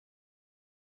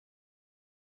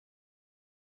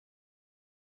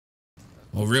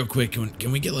Well, real quick,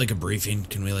 can we get like a briefing?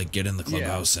 Can we like get in the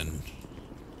clubhouse and...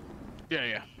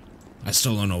 Yeah. I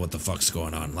still don't know what the fuck's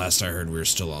going on. Last I heard, we were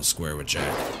still all square with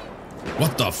Jack.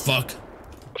 What the fuck?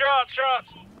 Shots!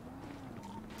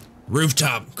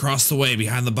 Rooftop, across the way,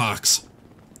 behind the box.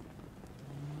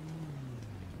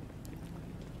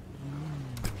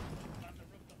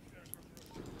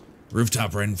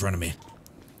 Rooftop right in front of me.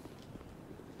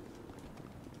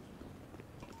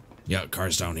 Yeah,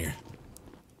 car's down here.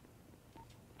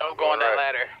 Don't go on that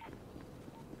ladder.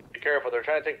 Be careful, they're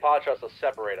trying to take pot shots to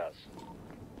separate us.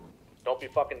 Don't be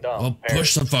fucking dumb. Well,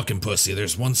 push the fucking pussy.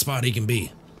 There's one spot he can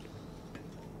be.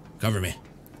 Cover me.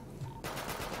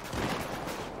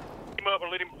 Keep him up or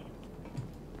lead him.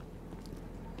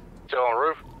 Still on the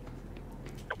roof?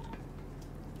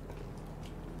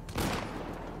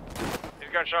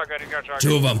 He's got a shotgun.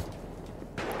 Two of them.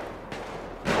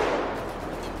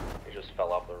 He just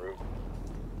fell off the roof.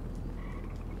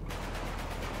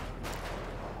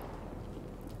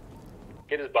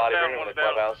 Get his body, bring him to the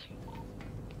clubhouse.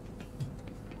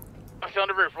 I'm still on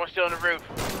the roof.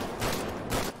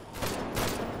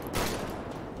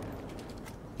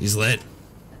 He's lit.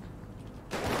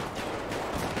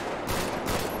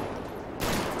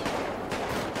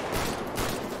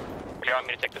 You want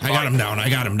me to take this? I got him down. I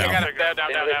got him down. Into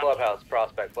the clubhouse,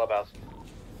 prospect, clubhouse.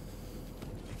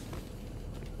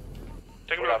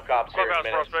 Take him We'll have cops here in a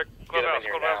minute. Prospect. Get him in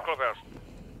here now. Clubhouse.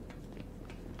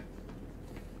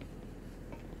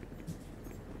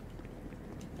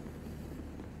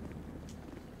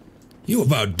 You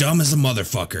about dumb as a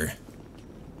motherfucker.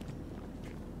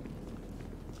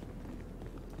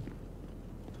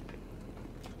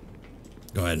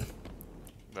 Go ahead.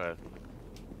 But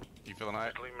you feeling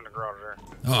alright? Leave him in the garage there.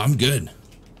 Oh, I'm good.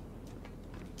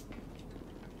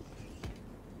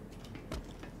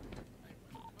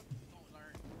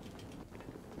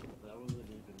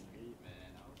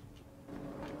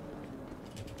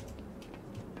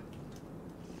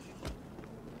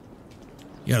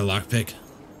 You got a lockpick?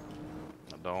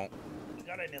 I don't. You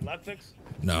got any lockpicks?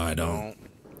 No, I don't.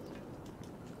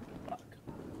 Fuck.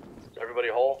 Is everybody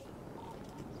whole?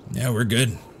 Yeah, we're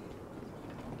good.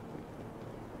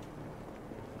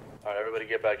 Alright, everybody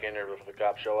get back in here before the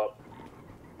cops show up.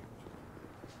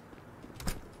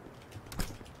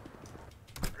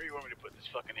 Where do you want me to put this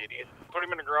fucking idiot? Put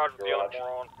him in the garage with the other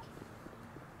moron.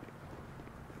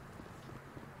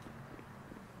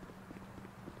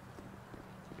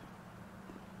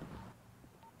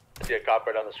 I see a cop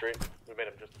right down the street. We made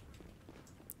him just...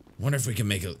 Wonder if we can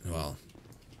make it, well...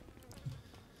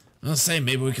 I'll say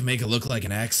maybe we can make it look like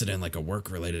an accident, like a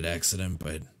work-related accident,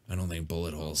 but I don't think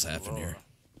bullet holes happen here.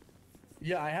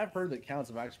 Yeah, I have heard that counts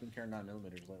have actually been carrying 9mm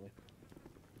lately.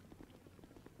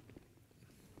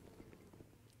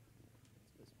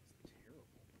 This is terrible.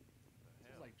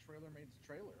 This is like trailer made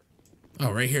trailer.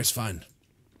 Oh, right here's fine.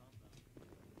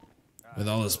 With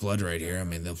all this blood right here, I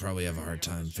mean, they'll probably have a hard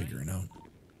time figuring out.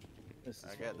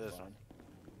 I got this one.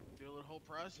 Feel the whole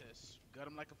process. Got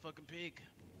him like a fucking pig.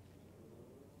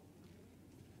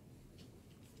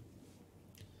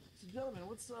 So, gentlemen,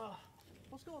 what's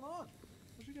going on?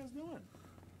 What you guys doing?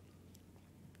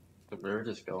 We were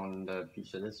just going to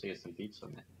Pizza This to get some pizza,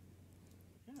 man.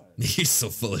 Yeah. He's so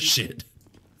full of shit.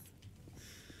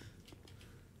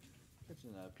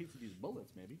 Catching a piece of these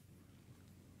bullets, maybe.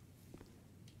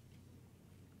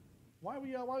 Why are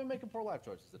we making poor life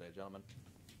choices today, gentlemen?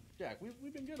 Jack,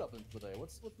 we've been good up until today.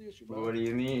 What's the issue, bro? What do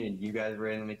you mean? You guys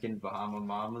randomly came to Bahama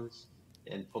Mamas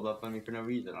and pulled up on me for no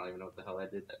reason. I don't even know what the hell I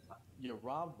did that time. You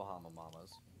robbed Bahama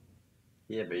Mamas.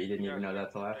 Yeah, but you didn't even know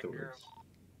that till afterwards.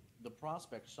 The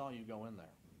prospect saw you go in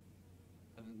there,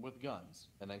 and with guns,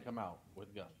 and then come out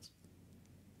with guns.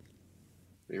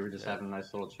 We were just having a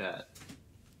nice little chat.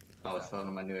 I was showing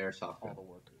him my new airsoft gun. All the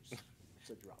workers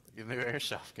said drop it. Your new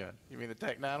airsoft gun. You mean the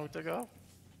Tech 9 we took off?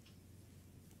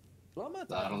 Well, I'm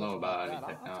not I don't know about that.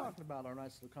 anything. I'm talking about our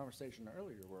nice little conversation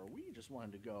earlier where we just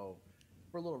wanted to go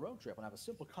for a little road trip and have a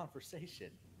simple conversation.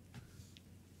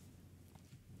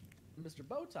 Mr.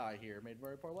 Bowtie here made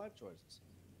very poor life choices.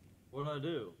 What did I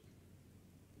do?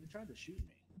 You tried to shoot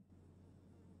me.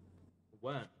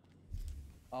 When?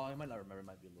 Oh, I might not remember. It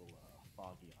might be a little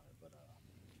foggy on it, but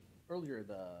earlier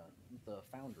the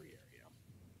foundry area.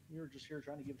 We were just here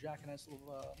trying to give Jack a nice little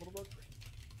road trip.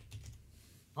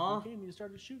 Huh? You came and you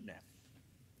started shooting at me.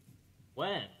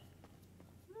 When?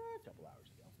 A couple hours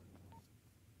ago.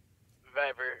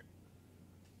 Viper,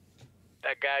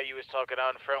 that guy you was talking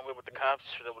on in front with the cops,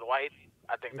 with the white,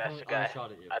 I think that's the guy.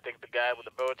 I think the guy with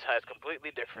the bow tie is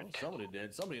completely different. Well, somebody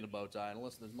did. Somebody in a bow tie,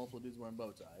 unless there's multiple dudes wearing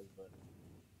bow ties, but...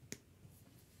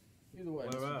 Either way,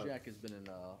 Mr. Jack Jack has been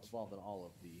involved in all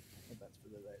of the events for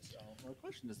the day. So my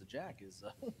question is to Jack is,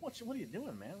 what are you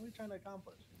doing, man? What are you trying to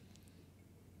accomplish?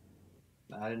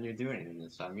 I didn't even do anything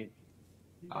this time.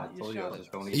 I told you I was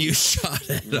just going to You shot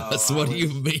at us. What do you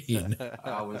mean?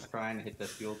 I was trying to hit the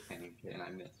fuel tank and I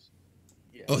missed.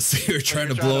 Yeah. Oh, so you were trying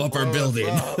to blow up our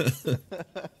building.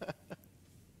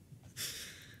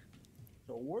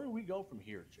 So where do we go from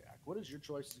here, Jack? What is your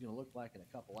choice going to look like in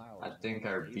a couple hours? I think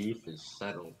our beef is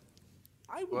settled.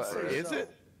 I would say is so.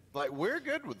 it? Like, we're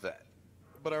good with that.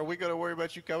 But are we going to worry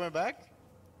about you coming back?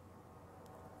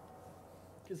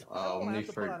 Because I don't have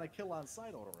to put on a kill on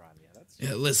sight order on you.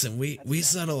 Yeah, listen, we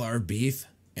settle our beef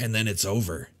and then it's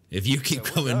over. If you keep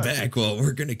coming back, well,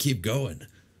 we're gonna keep going.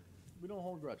 We don't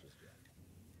hold grudges, Jack.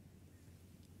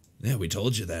 Yeah, we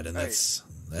told you that, and that's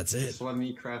it. Just let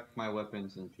me craft my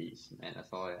weapons in peace, man. That's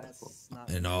all I ask for.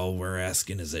 And all we're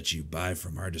asking is that you buy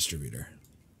from our distributor.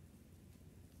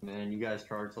 Man, you guys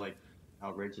charge like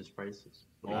outrageous prices.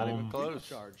 Not even close.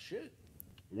 Charge shit.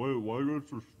 Wait, why are you guys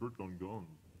so strict on guns?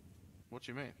 What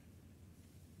you mean?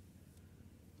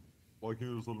 Why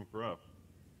can't you just let them craft?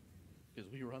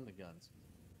 Because we run the guns.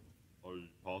 Are you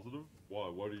positive? Why?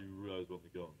 Why do you guys run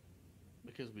the guns?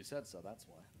 Because we said so, that's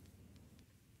why.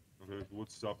 Okay, so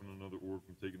what's stopping another org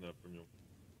from taking that from you?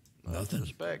 Nothing.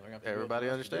 Respect. Everybody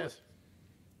understands.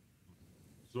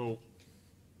 So,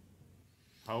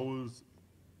 how is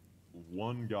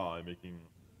one guy making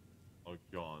a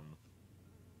gun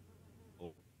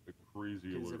a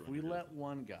crazy Because alert? if we let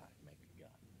one guy make a gun,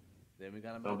 then we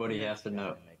gotta make Nobody the has next to guy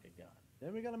know. make a gun.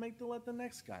 Then we gotta let the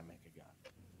next guy make a gun.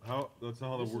 How? That's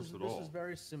not how that works at all. This is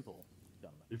very simple,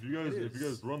 gentlemen. If you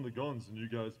guys run the guns, then you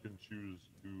guys can choose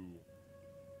who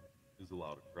is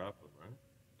allowed to craft them, right?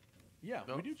 Yeah,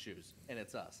 we do choose, and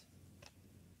it's us.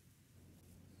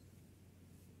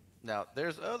 Now,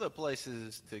 there's other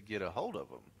places to get a hold of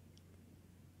them.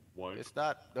 Why? It's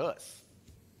not us.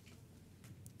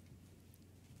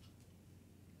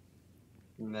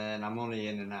 Man, I'm only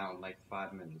in and out in like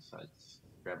 5 minutes. I just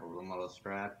grab a remote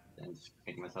strap and just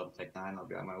pick myself Tech 9. I'll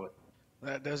be on my way.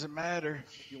 That doesn't matter.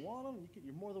 If you want them,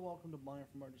 you're more than welcome to buy them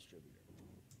from our distributor.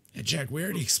 Hey, Jack, we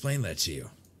already explained that to you.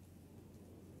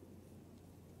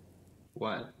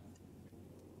 What?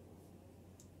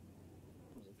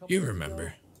 You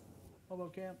remember. Hobo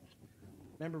camp.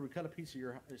 Remember we cut a piece of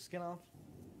your skin off?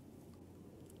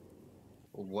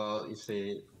 Well, you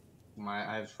see,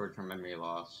 I have short-term memory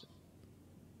loss.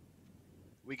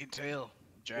 We can tell,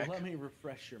 Jack. Well, let me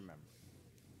refresh your memory.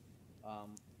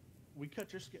 We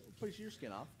cut your piece of your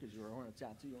skin off because you were wearing a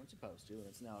tattoo you weren't supposed to, and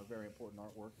it's now a very important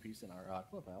artwork piece in our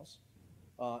clubhouse.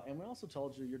 And we also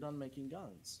told you you're done making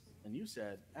guns, and you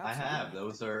said absolutely. I have.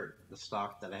 Those are the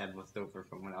stock that I had left over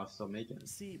from when I was still making it.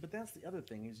 See, but that's the other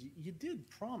thing is you did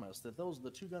promise that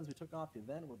the 2 guns we took off you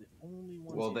then were the only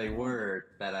ones. Well, they were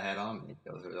that I had on me.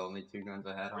 Those are the only 2 guns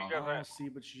I had on. Oh, see,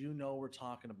 but you know we're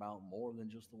talking about more than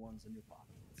just the ones in your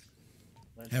pockets.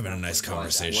 Having a nice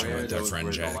conversation with our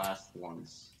friend Jack. The last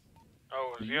ones.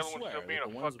 Oh, is Do the you other one swear still being that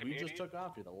a the ones fucking we idiot? just took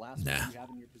off you, the last Nah. ones you have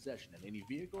in your possession, in any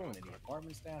vehicle, in any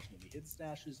apartment stash, in any hidden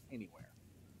stashes, anywhere.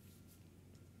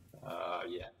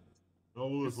 Yeah. No,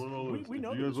 well, listen, we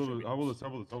know you guys the want to, how about this? I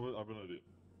have an idea.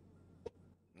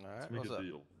 All right, Let's make what's a up?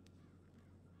 deal.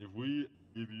 If we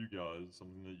give you guys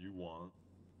something that you want,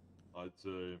 I'd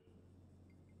say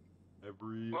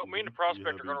every Well, me and the week prospect we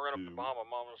are gonna have run up you to Bahama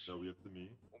Mamas. that we have to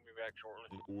meet We'll be back shortly.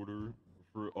 in order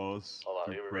for us Hold on,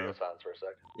 to you were radio craft. silence for a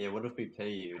sec. Yeah, what if we pay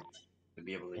you to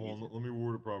be able to use Hold on, it? let me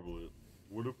word it properly.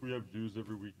 What if we have dues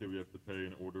every week that we have to pay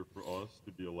in order for us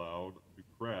to be allowed to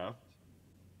craft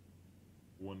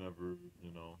whenever,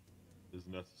 you know, is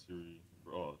necessary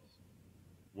for us?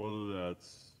 Whether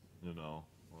that's, you know,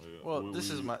 like, Well, what this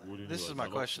do is you- my- what do you this need, is like my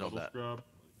metal- question on metal that. scrap?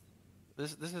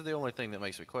 This is the only thing that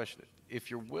makes me question it.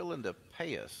 If you're willing to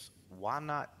pay us, why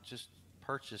not just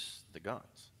purchase the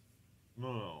guns?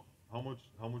 No. How much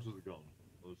is a gun?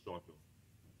 Or a shotgun?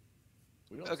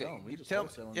 We don't Okay, sell them. We you just tell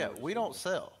wholesale them yeah, to our we don't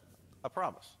distributor. sell. I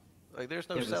promise. Like, there's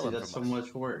no Yeah, but see, selling that's so from us.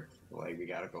 much work. Like, we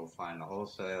gotta go find a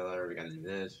wholesaler, we gotta do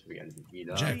this, we gotta beat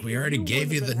up. Jack, we If already you gave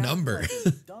wouldn't you have the been acting number. like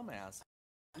a dumbass.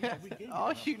 Yeah, we gave you All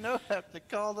the number. you know have to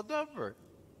call the number.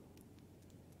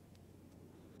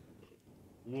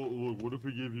 Well, look, what if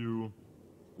we give you,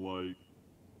 like,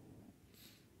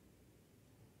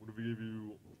 what if we give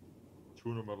you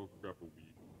 200 metal scrap a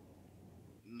week?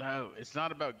 No, it's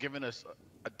not about giving us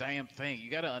a damn thing. You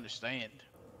gotta understand.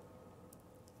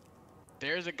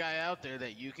 There's a guy out there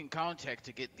that you can contact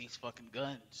to get these fucking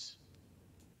guns.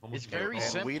 How much It's is that very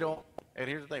cost? And we simple. don't. And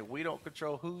here's the thing: we don't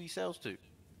control who he sells to. Are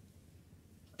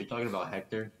you talking about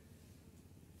Hector?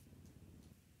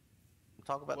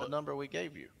 Talk about Well- the number we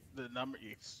gave you. The number.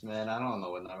 Man, I don't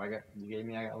know what number I got. You gave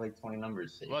me. I got like 20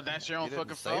 numbers saved. Well, that's your own You didn't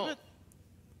fucking save fault. it?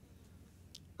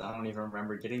 I don't even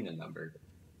remember getting the number.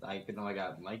 I know I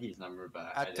got Mikey's number,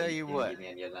 but I tell you what. Give me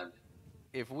any other number.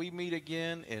 If we meet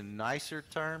again in nicer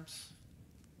terms,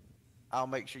 I'll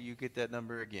make sure you get that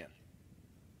number again.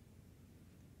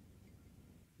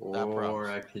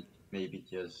 Or I could maybe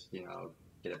just, get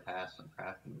a pass on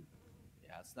crafting.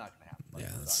 Yeah, it's not gonna happen. Yeah,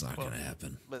 that's not gonna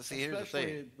happen. But see, here's the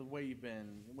Especially thing. the way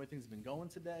things have been going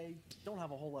today, don't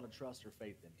have a whole lot of trust or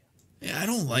faith in you. Yeah, I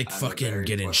don't like fucking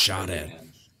getting shot at.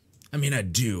 I mean, I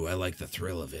do. I like the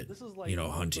thrill of it. This is like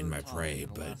Hunting my prey,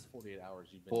 but. Last 48 hours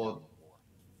you've been down before.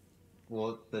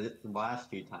 Well, the last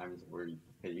few times where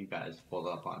you guys pulled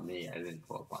up on me, I didn't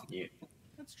pull up on you.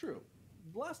 That's true.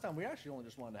 The last time we actually only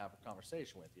just wanted to have a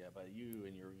conversation with you, but you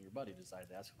and your buddy decided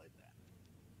to escalate that.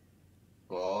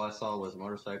 Well, all I saw was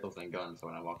motorcycles and guns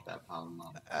when I walked that pound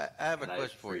line. I have a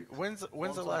question for you. When's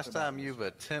the last time you've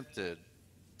attempted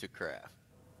to craft?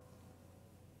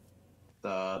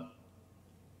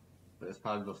 It's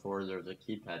probably before there was a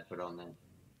keypad put on there.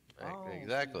 Oh,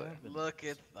 Exactly. Look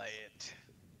at that.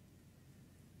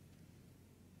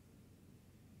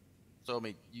 So I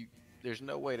mean, there's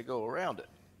no way to go around it.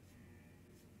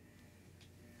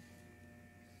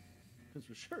 Because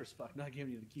for sure as fuck not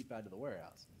giving you the keypad to the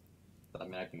warehouse. I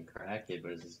mean, I can crack it,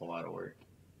 but it's just a lot of work.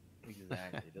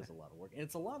 Exactly, it is a lot of work, and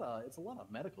it's a lot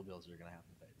of medical bills you're gonna have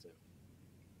to pay too.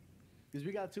 Because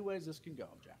we got two ways this can go,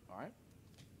 Jack. All right.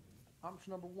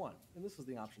 Option number one, and this is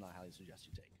the option I highly suggest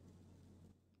you take.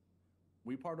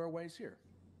 We part our ways here.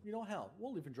 Hell,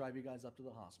 we'll even drive you guys up to the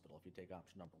hospital if you take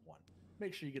option number one.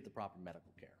 Make sure you get the proper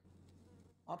medical care.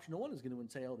 Option one is going to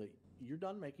entail that you're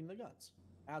done making the guns,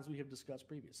 as we have discussed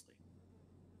previously.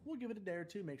 We'll give it a day or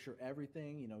two, make sure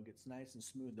everything, gets nice and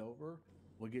smoothed over.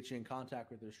 We'll get you in contact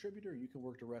with the distributor. You can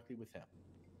work directly with him.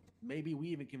 Maybe we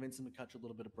even convince him to cut you a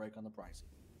little bit of break on the pricing.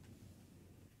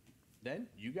 Then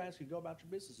you guys can go about your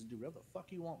business and do whatever the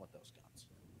fuck you want with those guns.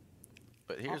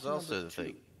 But here's Option also number the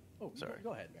thing. Oh, Sorry.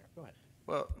 Go ahead, Mayor. Go ahead.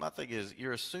 Well, my thing is,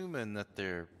 you're assuming that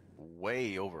they're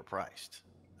way overpriced.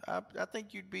 I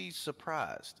think you'd be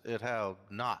surprised at how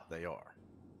not they are.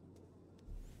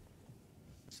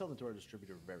 Sell them to our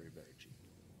distributor very, very cheap.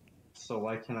 So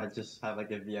why can't I just have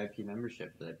like a VIP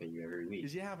membership that I pay you every week?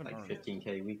 Because you haven't like earned it.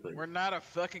 $15K weekly. We're not a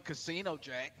fucking casino,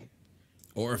 Jack.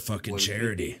 Or a fucking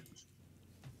charity.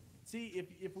 See,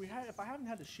 if I haven't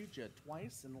had to shoot you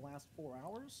twice in the last 4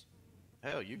 hours,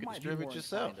 hell, you can might be distribute more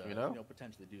yourself. inclined to,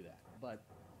 potentially do that. But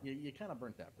you kind of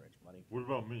burnt that bridge, buddy. What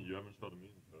about me? You haven't shot at me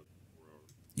in the past 4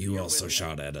 hours. You also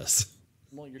shot at us.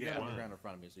 Well, you're down on the ground in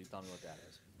front of me, so you tell me what that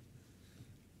is.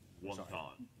 One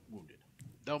time. Wounded.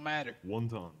 Don't matter. One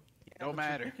time. Don't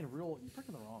matter. You're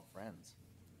picking the wrong friends.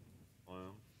 I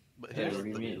am. But Hey, here's what do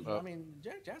you the mean? I mean,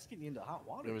 Jack's getting you into hot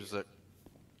water. It was here.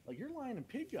 Like you're lying in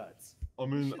pig guts. I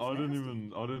mean, Shit's I didn't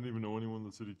nasty. even know anyone in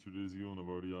the city 2 days ago, and I've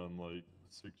already on like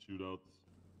 6 shootouts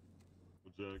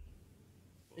with Jack.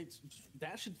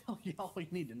 That should tell you all you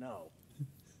need to know.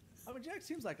 I mean, Jack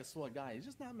seems like a swell guy. He's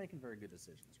just not making very good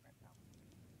decisions right now.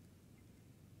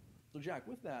 So, Jack,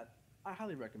 with that, I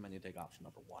highly recommend you take option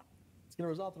number one. It's going to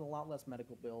result in a lot less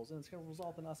medical bills, and it's going to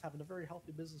result in us having a very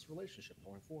healthy business relationship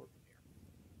going forward from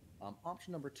here.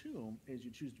 Option number two is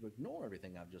you choose to ignore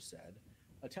everything I've just said,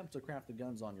 attempt to craft the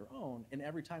guns on your own, and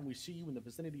every time we see you in the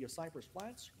vicinity of Cypress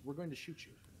Flats, we're going to shoot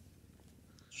you.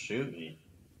 Shoot me?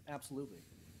 Absolutely.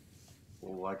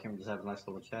 Well, why can't we just have a nice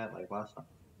little chat like last time?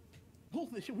 Well,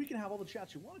 we can have all the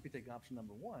chats you want if you take option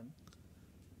number one,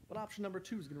 but option number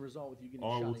two is going to result with you getting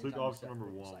shot. We'll take anytime you option step number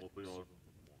foot in one. Cypress. We'll take option.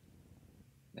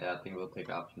 Yeah, I think we'll take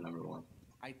option number one.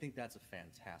 I think that's a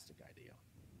fantastic idea.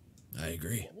 I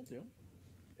agree. What we'll do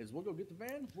is we'll go get the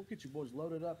van, we'll get you boys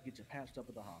loaded up, get you patched up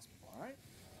at the hospital, all right?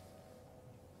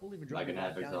 We'll even Am I drive you gonna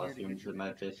have back down here to exhaust get fumes your in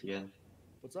my face again?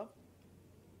 What's up?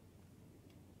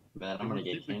 Man, I'm gonna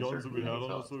get keep the cancer. guns that we from had on us,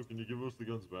 exhaust. though. Can you give us the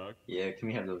guns back? Yeah, can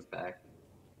we have those back?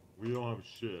 We don't have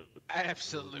shit.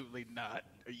 Absolutely not.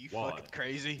 Are you Why? fucking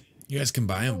crazy? You guys can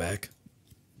buy them back.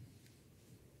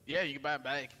 Yeah, you can buy it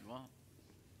back if you want.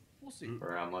 We'll see.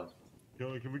 For how much?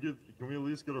 Can we at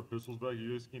least get our pistols back?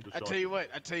 You guys can't just I shot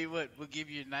tell you what, we'll give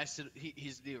you a nice little,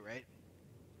 here's the deal, right?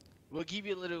 We'll give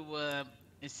you a little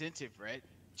incentive, right?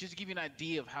 Just to give you an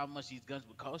idea of how much these guns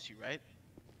would cost you, right?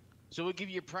 So we'll give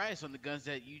you a price on the guns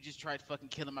that you just tried fucking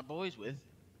killing my boys with.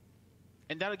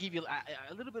 And that'll give you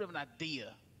a little bit of an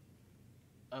idea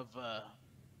of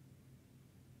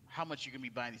how much you're gonna be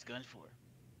buying these guns for,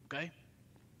 okay?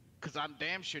 Cause I'm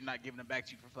damn sure not giving them back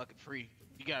to you for fucking free.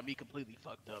 You got me completely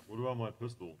fucked up. What about my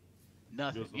pistol?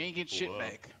 Nothing. You ain't getting shit pull out.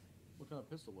 back. What kind of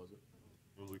pistol was it?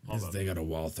 It Because they got a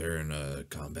Walther and a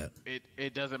combat.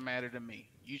 It doesn't matter to me.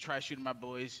 You try shooting my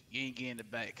boys, you ain't getting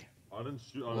it back. I didn't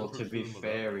shoot. Well, to be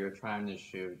fair, we were trying to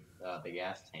shoot the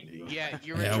gas tank. Yeah,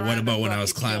 you were Yeah, trying what to about when I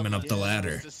was fucking kill climbing me. up the ladder?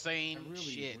 It's the same I really,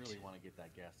 shit. really want to get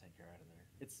that gas tanker out of there.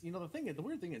 It's the thing is, the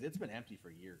weird thing is, it's been empty for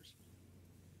years.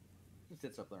 It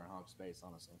sits up there in hog space,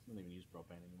 honestly. I don't even use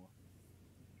propane anymore.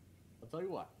 I'll tell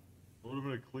you what. It would have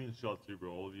been a clean shot too,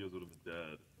 bro. All of you guys would have been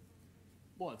dead.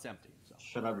 Well, it's empty. So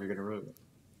Shut up, you're gonna ruin it.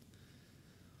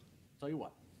 tell you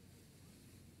what.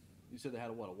 You said they had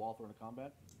a Walther and a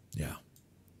combat? Yeah.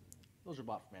 Those are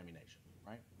bought from ammunition,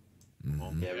 right?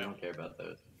 Yeah, we don't care about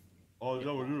those. Oh,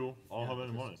 yeah, we do. I don't have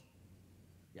any money.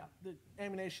 Yeah, the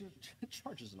ammunition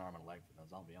charges an arm and a leg for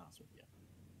those, I'll be honest with you.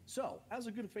 So, as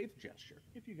a good faith gesture,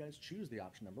 if you guys choose the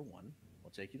option number 1,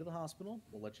 we'll take you to the hospital,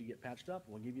 we'll let you get patched up,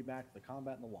 and we'll give you back the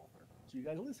combat and the Walther. So you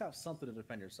guys at least have something to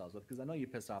defend yourselves with, because I know you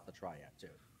pissed off the Triad, too.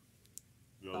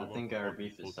 Yeah, I think our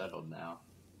beef is settled now.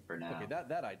 For now. Okay,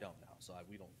 that I don't know, so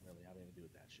we don't really have anything to do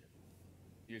with that shit.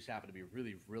 You just happen to be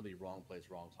really, really wrong place,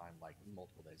 wrong time, like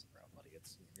multiple days in a row, buddy.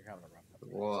 You're having a rough couple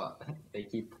days. Well, they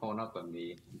keep pulling up on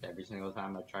me every single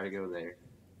time I try to go there.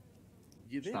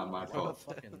 It's not my fault.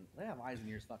 They have eyes and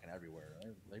ears fucking everywhere.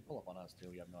 They pull up on us too.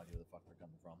 We have no idea where the fuck they're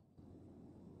coming from.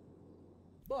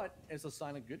 But as a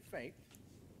sign of good faith,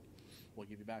 we'll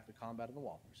give you back the combat of the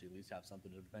Walther, so you at least have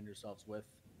something to defend yourselves with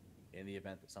in the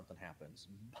event that something happens.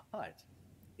 But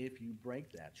if you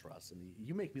break that trust and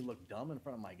you make me look dumb in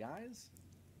front of my guys,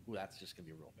 ooh, that's just gonna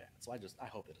be real bad. So I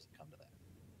hope it doesn't come to that.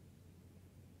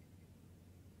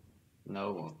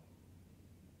 No.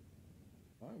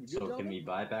 All right, So can we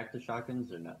buy back the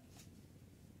shotguns or no?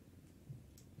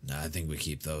 Nah, I think we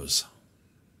keep those.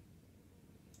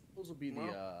 Those will be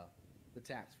the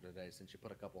tax for today, since you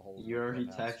put a couple holes. You in the already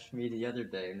clubhouse. texted me the other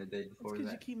day and the day before Because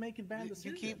you that. keep making bad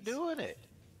decisions. You keep doing it.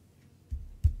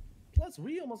 Plus,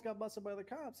 we almost got busted by the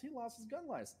cops. He lost his gun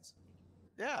license.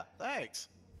 Yeah, thanks.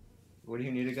 What do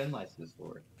you need a gun license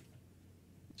for?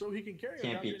 So he can carry it.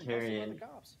 Can't be without getting busted by carrying. the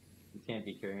cops. You can't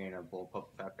be carrying a bullpup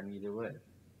shotgun either way.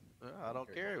 I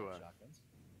don't carry one. Shotguns.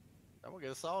 I'm gonna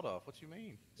get a sawed off. What you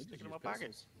mean? We Stick just it in my use pocket.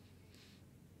 pistols.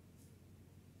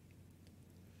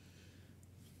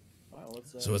 All right,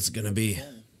 let's, So it's gonna be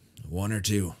 1 or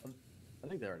 2. I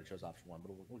think they already chose option 1,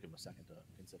 but we'll give them a second to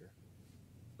consider.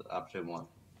 Option 1.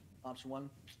 Option 1,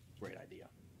 great idea.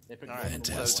 They picked All the right, one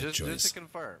so Fantastic just choice. to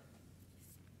confirm,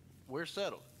 we're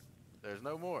settled. There's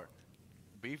no more.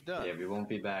 Beef done. Yeah, we won't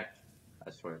be back.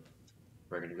 I swear.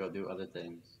 We're gonna go do other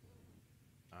things.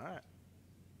 All right.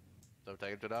 So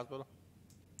take him to the hospital?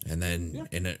 And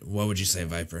then, what would you say,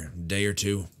 Viper? Day or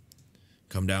 2?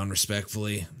 Come down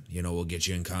respectfully. You know, we'll get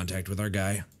you in contact with our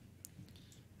guy.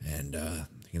 And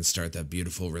you can start that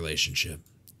beautiful relationship.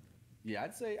 Yeah,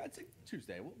 I'd say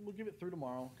Tuesday. We'll give it through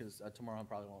tomorrow, because tomorrow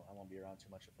I won't be around too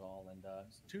much, if at all. And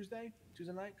Tuesday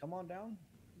night, come on down.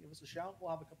 Give us a shout. We'll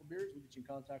have a couple beers. We'll get you in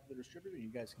contact with the distributor, and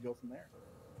you guys can go from there.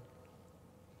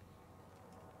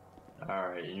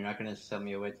 Alright, you're not gonna send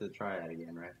me away to the Triad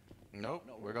again, right? Nope.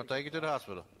 We're gonna take you to the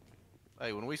hospital.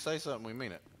 Hey, when we say something, we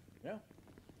mean it. Yeah.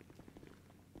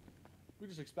 We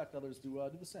just expect others to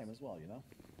do the same as well, you know?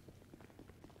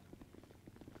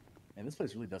 And this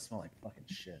place really does smell like fucking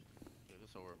shit. Dude,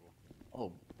 it's horrible.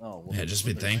 Oh. Well, Yeah, just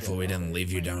be thankful we didn't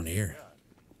leave you down here.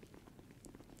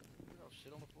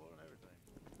 Shit on the floor and everything.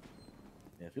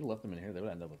 Yeah, if you'd left them in here, they would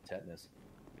end up with tetanus.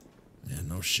 Yeah,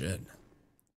 no shit.